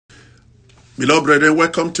Beloved brethren,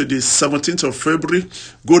 welcome to the 17th of February.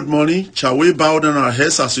 Good morning. Shall we bow down our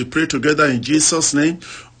heads as we pray together in Jesus' name?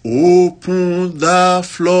 Open the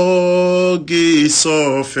floodgates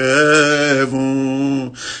of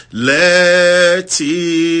heaven, let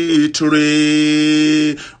it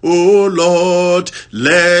rain, O Lord,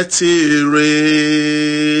 let it rain.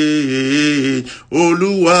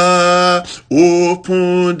 Olúwa,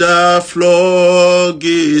 open the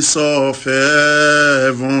floodgates of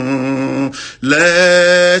heaven,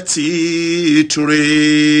 let it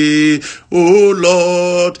rain. O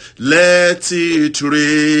Lord, let it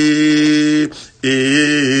rain.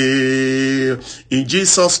 In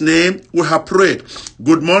Jesus' name we have prayed.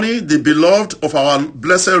 Good morning, the beloved of our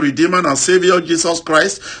blessed Redeemer and Savior Jesus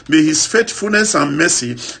Christ. May his faithfulness and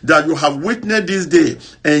mercy that you have witnessed this day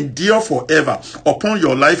endure forever upon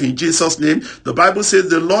your life in Jesus' name. The Bible says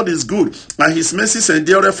the Lord is good and his mercies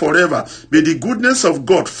endure forever. May the goodness of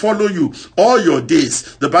God follow you all your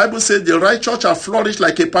days. The Bible says the righteous shall flourish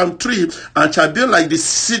like a palm tree and shall be like the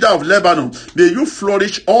cedar of Lebanon. May you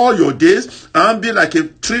flourish all your days and be like a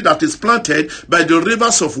tree that is planted by the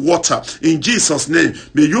rivers of water in Jesus' name.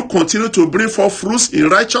 May you continue to bring forth fruits in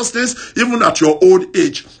righteousness even at your old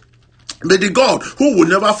age. May the God who will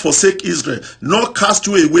never forsake Israel, nor cast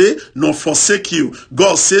you away, nor forsake you.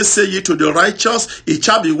 God says, say ye to the righteous, it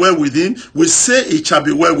shall be well with him. We say it shall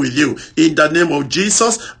be well with you. In the name of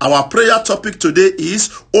Jesus, our prayer topic today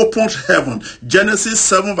is opened heaven. Genesis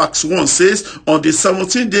 7 verse 1 says, on the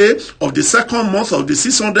 17th day of the second month of the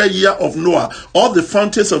 600th year of Noah, all the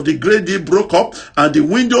fountains of the great deep broke up, and the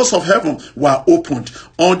windows of heaven were opened.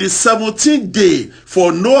 On the 17th day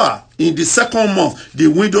for Noah, in the second month, the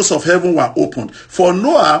windows of heaven were opened. For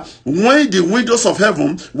Noah, when the windows of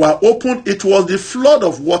heaven were opened, it was the flood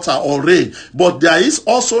of water or rain. But there is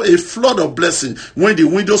also a flood of blessing when the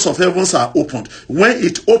windows of heavens are opened. When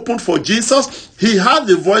it opened for Jesus, he heard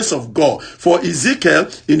the voice of God. For Ezekiel,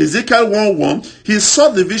 in Ezekiel 1:1, he saw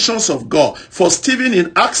the visions of God. For Stephen,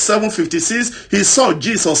 in Acts 7:56, he saw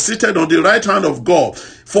Jesus seated on the right hand of God.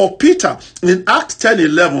 For Peter, in Acts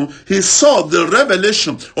 10:11, he saw the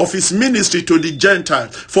revelation of his ministry to the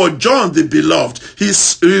Gentiles. For John the beloved, he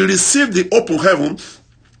received the open heaven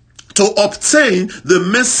to obtain the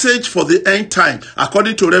message for the end time,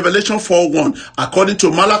 according to Revelation 4:1. According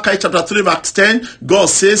to Malachi chapter 3 verse 10, God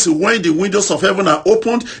says when the windows of heaven are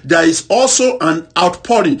opened, there is also an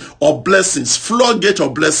outpouring of blessings. Floodgate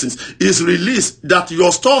of blessings is released that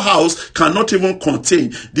your storehouse cannot even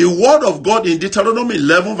contain. The word of God in Deuteronomy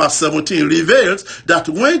 11 verse 17 reveals that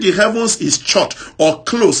when the heavens is shut or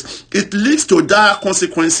closed, it leads to dire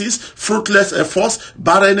consequences, fruitless efforts,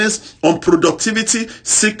 barrenness, unproductivity,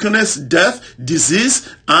 sickness, death, disease,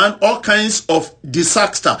 and all kinds of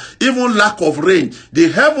disaster, even lack of rain. The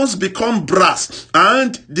heavens become brass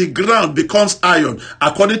and the ground becomes iron.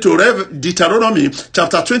 According to Deuteronomy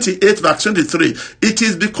chapter 28 verse 23, it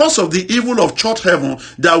is because of the evil of shut heaven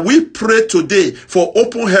that we pray today for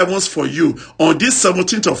open heavens for you on this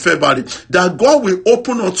 17th of February, that God will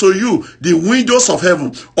open unto you the windows of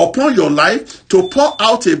heaven upon your life to pour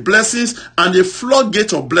out a blessings and a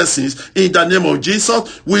floodgate of blessings in the name of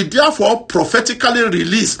Jesus. We therefore prophetically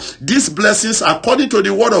release these blessings according to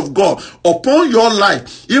the word of God upon your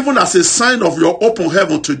life, even as a sign of your open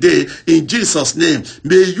heaven today in Jesus' name.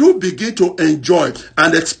 May you begin to enjoy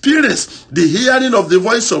and experience the hearing of the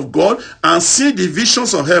voice of God and see the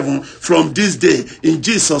visions of heaven from this day in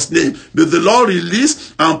Jesus' name. May the Lord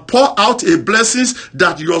release and pour out a blessings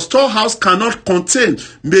that your storehouse cannot contain.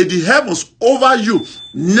 May the heavens over you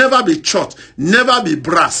never be shut, never be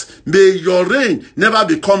brass. May your rain never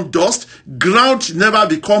become dust, ground never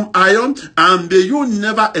become iron, and may you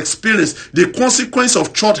never experience the consequence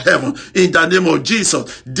of shut heaven in the name of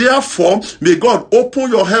Jesus. Therefore, may God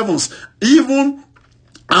open your heavens even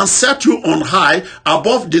and set you on high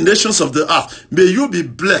above the nations of the earth. May you be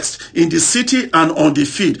blessed in the city and on the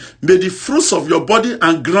field. May the fruits of your body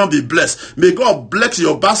and ground be blessed. May God bless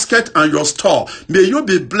your basket and your store. May you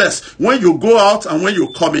be blessed when you go out and when you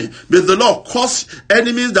come in. May the Lord cause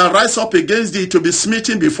enemies that rise up against thee to be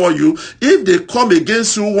smitten before you. If they come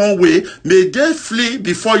against you one way, may they flee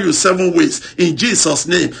before you 7 ways. In Jesus'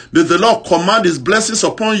 name, may the Lord command his blessings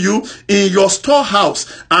upon you in your storehouse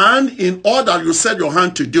and in all that you set your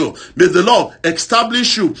hand to do. May the Lord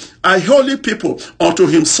establish you a holy people unto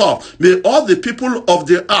himself. May all the people of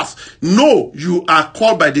the earth know you are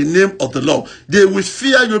called by the name of the Lord. They will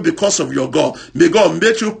fear you because of your God. May God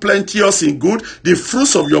make you plenteous in good, the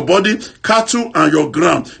fruits of your body, cattle, and your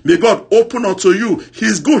ground. May God open unto you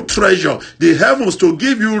his good treasure, the heavens, to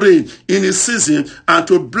give you rain in his season, and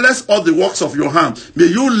to bless all the works of your hand. May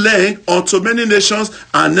you lend unto many nations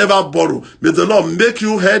and never borrow. May the Lord make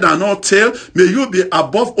you head and not tail. May you be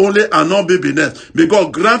above only and not be beneath. May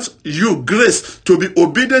God grant you grace to be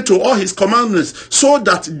obedient to all his commandments, so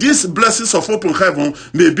that these blessings of open heaven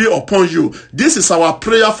may be upon you. This is our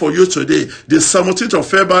prayer for you today, the 17th of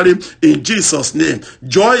February, in Jesus' name.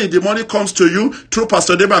 Joy in the morning comes to you through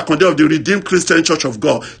Pastor David Akonde of the Redeemed Christian Church of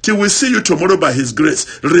God. Till we see you tomorrow by his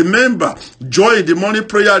grace. Remember, Joy in the Morning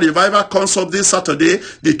Prayer Revival comes up this Saturday,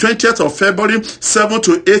 the 20th of February, 7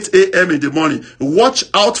 to 8 a.m. in the morning. Watch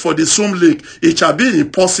out for the Zoom link. It shall be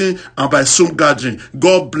in person and by Zoom gathering.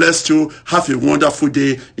 God bless you. Have a wonderful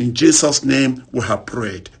day. In Jesus' name we have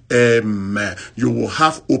prayed. Amen. You will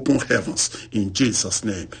have open heavens in Jesus'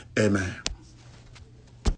 name. Amen.